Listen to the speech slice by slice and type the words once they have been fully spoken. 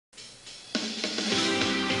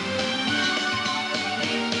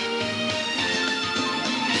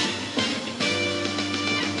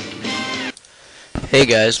Hey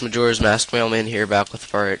guys, MajorasMaskMailman here, back with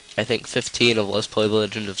part, I think, 15 of Let's Play The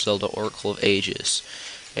Legend of Zelda Oracle of Ages.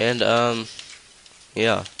 And,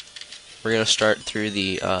 yeah, we're gonna start through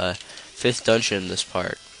the, 5th dungeon this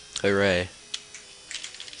part. Hooray.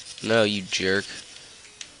 No, you jerk.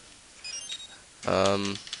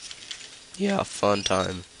 Yeah, fun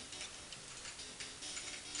time.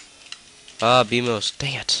 Ah, Beamos,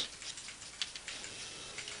 dang it.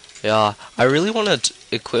 Yeah, I really want to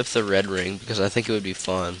equip the red ring, because I think it would be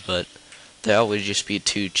fun, but that would just be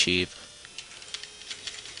too cheap.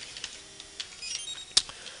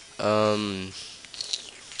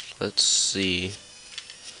 Let's see.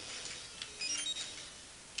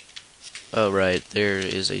 Oh, right, there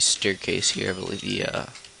is a staircase here, I believe, yeah.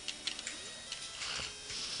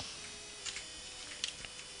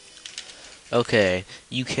 Okay,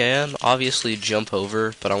 you can obviously jump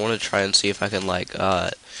over, but I want to try and see if I can, like,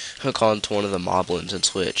 hook onto one of the moblins and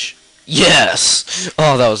switch. Yes!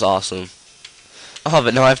 Oh, that was awesome. Oh,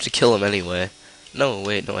 but now I have to kill him anyway. No,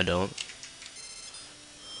 wait, no I don't.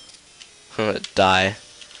 Die.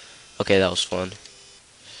 Okay, that was fun.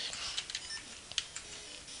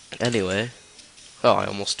 Anyway. Oh, I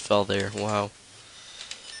almost fell there. Wow.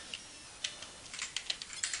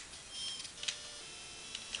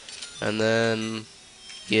 And then,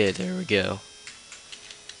 yeah, there we go.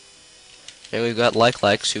 And we've got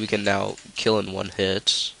like, so we can now kill in one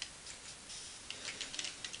hit.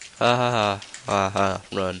 Ha ha ha, ha ha,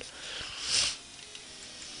 run.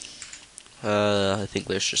 I think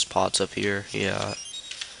there's just pots up here, yeah.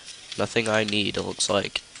 Nothing I need, it looks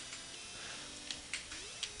like.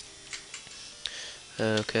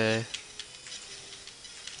 Okay.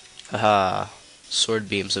 Haha, sword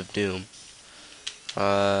beams of doom.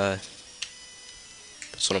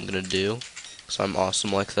 That's what I'm gonna do, because I'm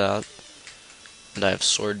awesome like that. And I have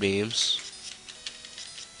sword beams.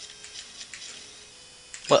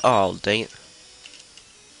 What? Oh, dang it.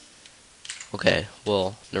 Okay,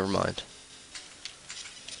 well, never mind.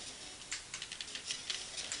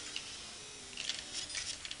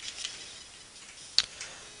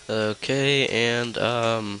 Okay, and,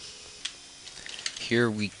 here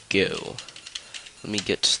we go. Let me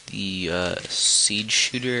get the, seed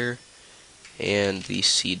shooter and the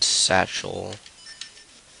seed satchel.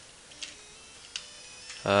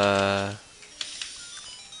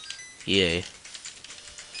 Yay.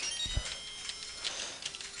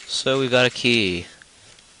 So we got a key.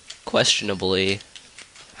 Questionably.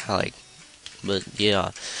 Like, but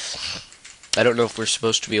yeah. I don't know if we're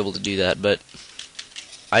supposed to be able to do that, but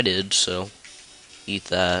I did, so eat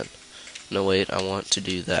that. No, wait, I want to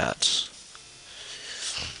do that.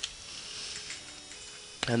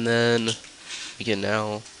 And then we can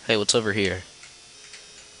now... Hey, what's over here?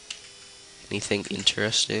 Anything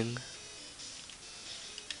interesting?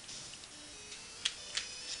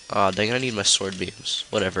 Aw, dang, I need my sword beams.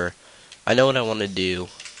 Whatever. I know what I want to do,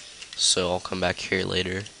 so I'll come back here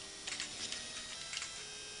later.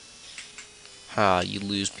 Ha, you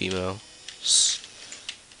lose, Bimo.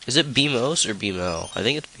 Is it Bimos or Bimo? I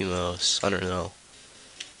think it's Bimos. I don't know.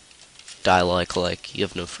 Die like, you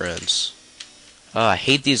have no friends. I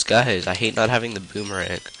hate these guys. I hate not having the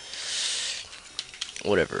boomerang.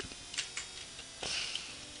 Whatever.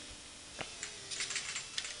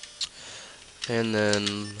 And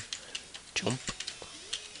then jump.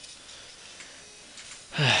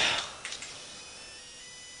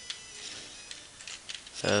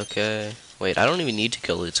 Okay. Wait, I don't even need to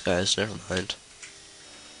kill these guys. Never mind.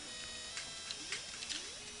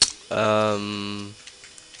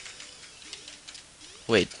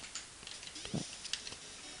 Wait.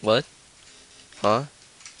 What? Huh?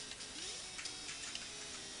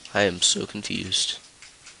 I am so confused.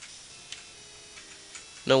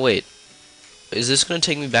 No, wait. Is this gonna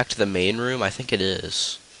take me back to the main room? I think it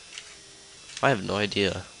is. I have no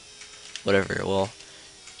idea. Whatever, well.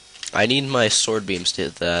 I need my sword beams to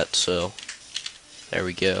hit that, so... There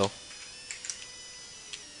we go.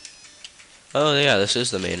 Oh, yeah, this is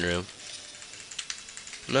the main room.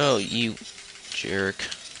 No, you jerk.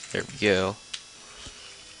 There we go.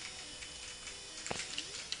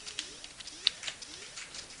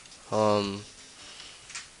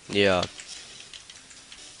 Yeah.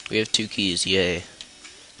 We have 2 keys, yay.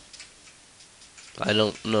 I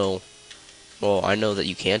don't know. Well, I know that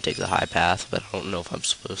you can take the high path, but I don't know if I'm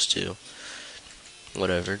supposed to.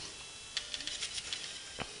 Whatever.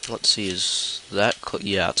 Let's see, is that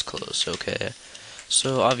yeah, it's close, okay.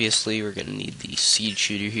 So, obviously, we're gonna need the seed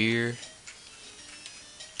shooter here.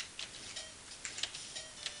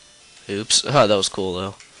 Oops. Ah, that was cool,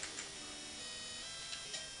 though.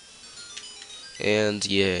 And,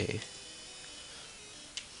 yay.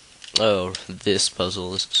 Oh, this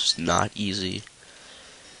puzzle is just not easy.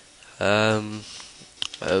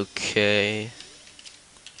 Okay.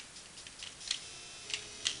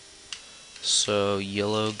 So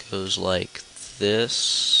yellow goes like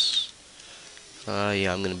this.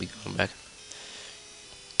 Yeah, I'm gonna be going back.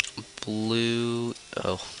 Blue.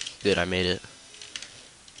 Oh, good, I made it.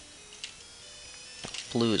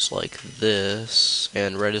 Blue is like this,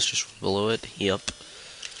 and red is just below it. Yep.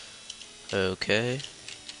 Okay.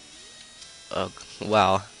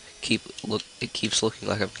 Wow. It keeps looking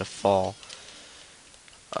like I'm gonna fall.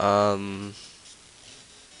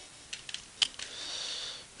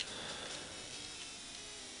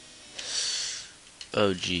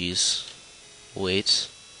 Oh geez. Wait.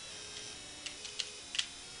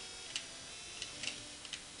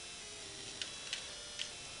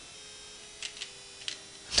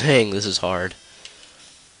 Dang, this is hard.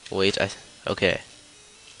 Wait, okay.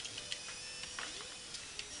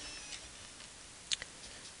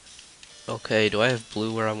 Okay, do I have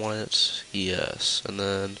blue where I want it? Yes, and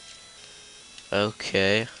then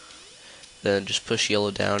okay. Then just push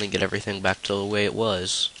yellow down and get everything back to the way it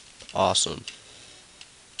was. Awesome.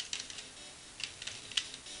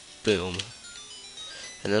 Boom.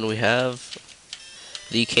 And then we have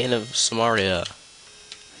the Cane of Samaria,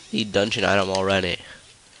 the dungeon item already.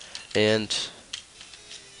 And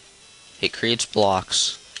it creates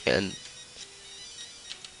blocks, and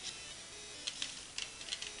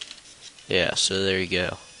yeah, so there you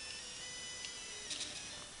go.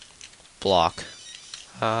 Block.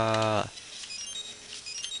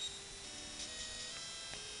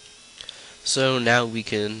 So now we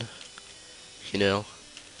can, you know,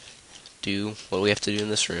 do what we have to do in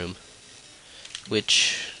this room,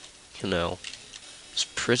 which, you know, is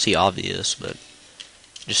pretty obvious, but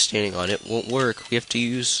just standing on it won't work. We have to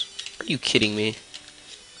use, are you kidding me?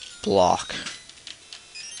 Block.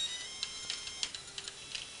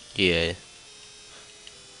 Yeah.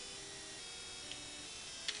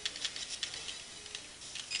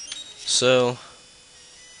 So,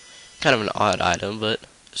 kind of an odd item, but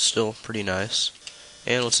still pretty nice.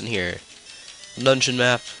 And what's in here? Dungeon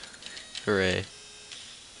map. Hooray.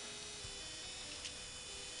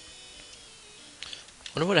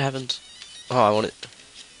 Wonder what happens. Oh, I want it.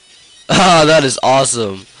 Ah, that is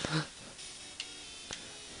awesome.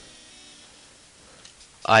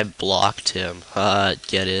 I blocked him.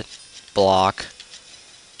 Get it? Block.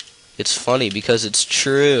 It's funny because it's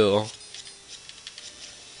true.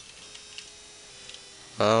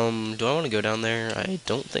 Do I want to go down there? I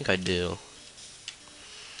don't think I do.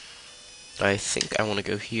 I think I want to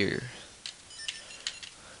go here.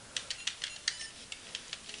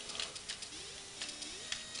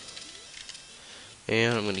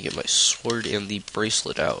 And I'm going to get my sword and the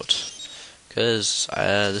bracelet out. Because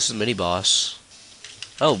this is mini boss.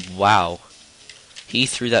 Oh, wow. He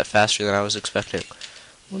threw that faster than I was expecting.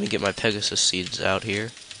 Let me get my Pegasus seeds out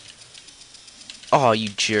here. Oh, you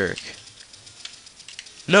jerk.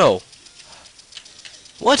 No.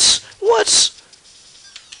 What? What?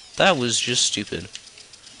 That was just stupid.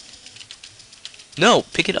 No,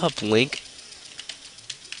 pick it up, Link.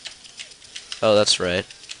 Oh, that's right.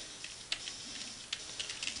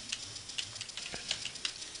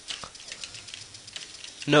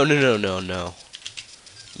 No, no, no, no, no.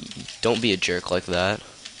 Don't be a jerk like that.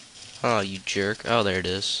 Oh, you jerk. Oh, there it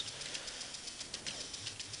is.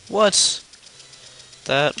 What?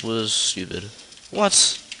 That was stupid.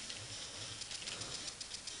 What?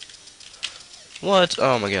 What?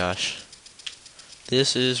 Oh my gosh.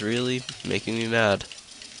 This is really making me mad.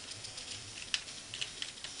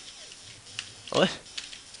 What?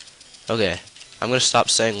 Okay. I'm gonna stop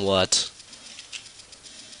saying what.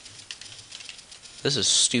 This is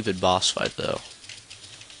stupid boss fight, though.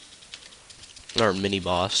 Or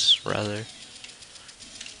mini-boss, rather.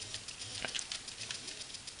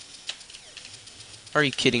 Are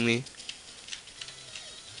you kidding me?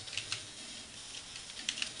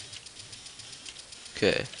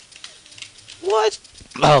 Okay. What?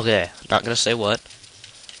 Okay, not gonna say what.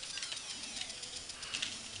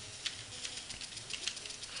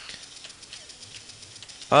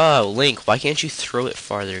 Oh, Link, why can't you throw it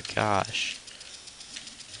farther? Gosh.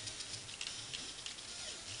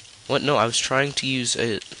 What? No, I was trying to use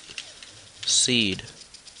a seed.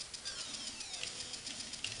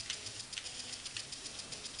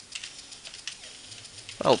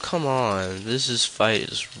 Oh, come on. This fight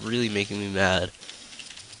is really making me mad.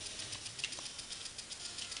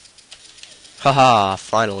 Haha,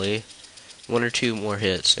 finally. One or two more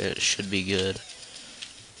hits, and it should be good.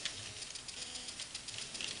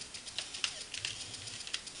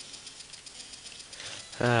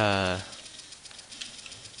 Ah.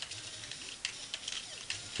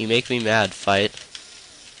 You make me mad, fight.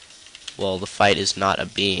 Well, the fight is not a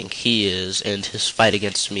being. He is, and his fight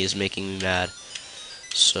against me is making me mad.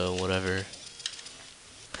 So, whatever.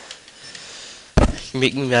 You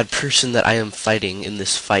make me mad, person that I am fighting in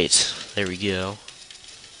this fight. There we go.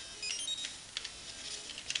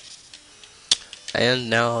 And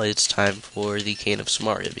now it's time for the Cane of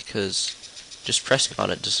Samaria, because just pressing on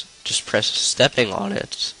it, just stepping on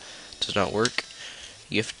it does not work.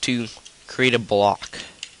 You have to create a block.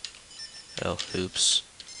 Oh, oops.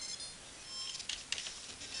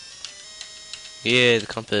 Yeah, the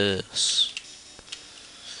compass.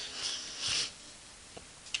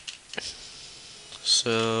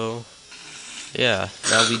 So, yeah,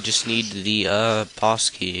 now we just need the boss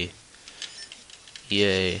key.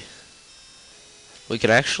 Yay. We can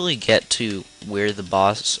actually get to where the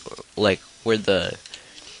boss, like, where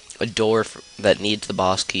a door that needs the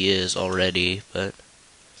boss key is already, but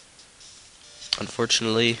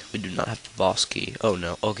unfortunately, we do not have the boss key. Oh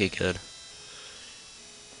no, okay, good.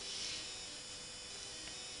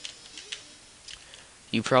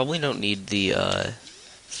 You probably don't need the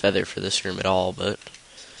feather for this room at all, but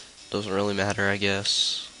doesn't really matter, I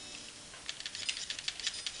guess.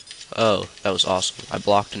 Oh, that was awesome. I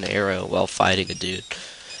blocked an arrow while fighting a dude.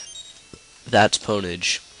 That's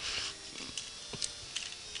ponage.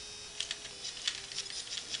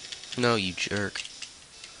 No, you jerk.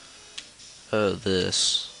 Oh,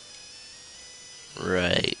 this.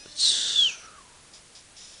 Right.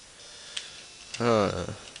 Huh.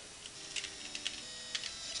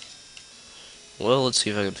 Well, let's see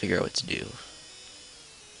if I can figure out what to do.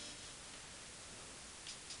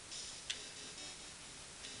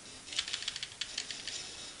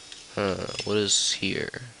 What is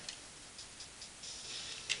here?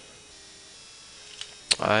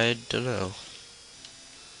 I don't know.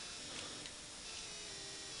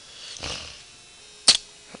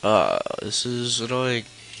 This is annoying.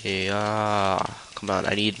 Come on,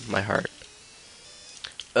 I need my heart.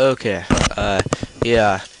 Okay,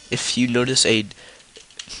 yeah, if you notice a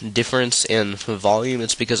difference in volume,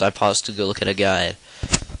 it's because I paused to go look at a guide.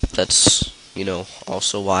 That's, you know,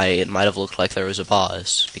 also why it might have looked like there was a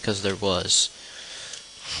pause, because there was.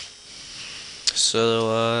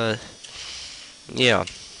 So, yeah.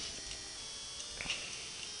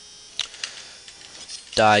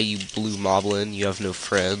 Die, you blue moblin, you have no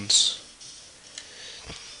friends.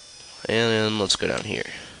 And then let's go down here.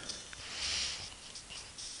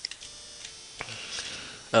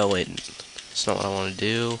 Oh wait, that's not what I want to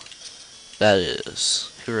do. That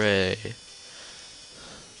is. Hooray.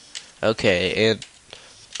 Okay, and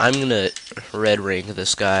I'm gonna red ring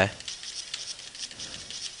this guy.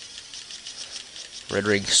 Red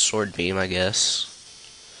ring sword beam, I guess.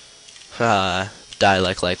 Die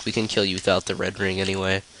like we can kill you without the red ring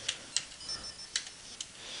anyway.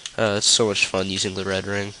 It's so much fun using the red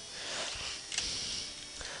ring.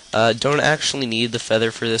 Don't actually need the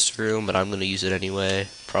feather for this room, but I'm gonna use it anyway.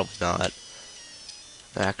 Probably not.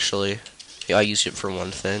 Actually. Yeah, I used it for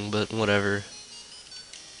one thing, but whatever.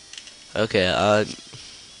 Okay,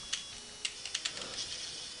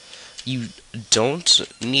 you don't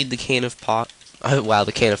need the cane of wow,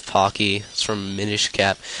 the cane of Pocky. It's from Minish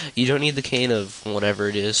Cap. You don't need the cane of whatever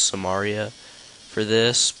it is, Samaria, for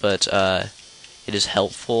this, but it is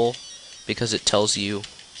helpful because it tells you,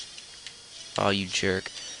 oh, you jerk,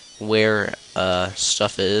 where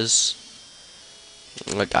stuff is.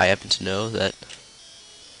 Like, I happen to know that.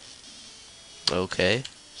 Okay.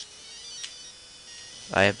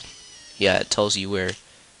 Yeah, it tells you where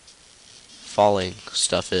falling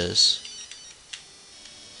stuff is.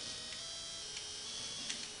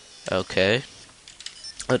 Okay.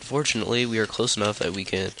 Unfortunately, we are close enough that we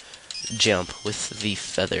can jump with the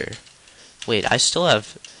feather. Wait, I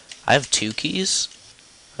have 2 keys?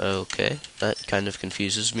 Okay, that kind of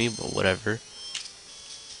confuses me, but whatever.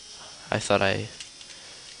 I thought I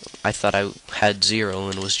had 0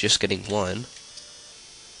 and was just getting 1.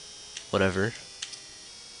 Whatever.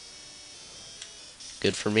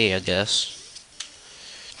 Good for me, I guess.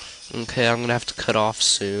 Okay, I'm gonna have to cut off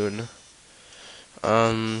soon.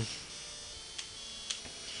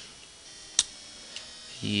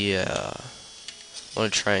 Yeah. I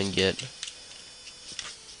want to try and get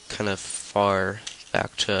kind of far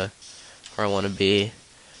back to where I want to be.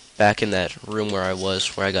 Back in that room where I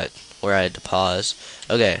was, where I had to pause.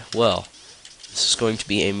 Okay, well, this is going to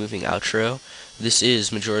be a moving outro. This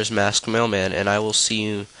is MajorasMaskMailman, and I will see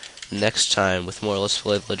you next time with more Let's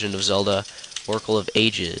Play The Legend of Zelda Oracle of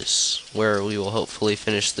Ages, where we will hopefully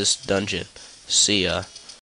finish this dungeon. See ya.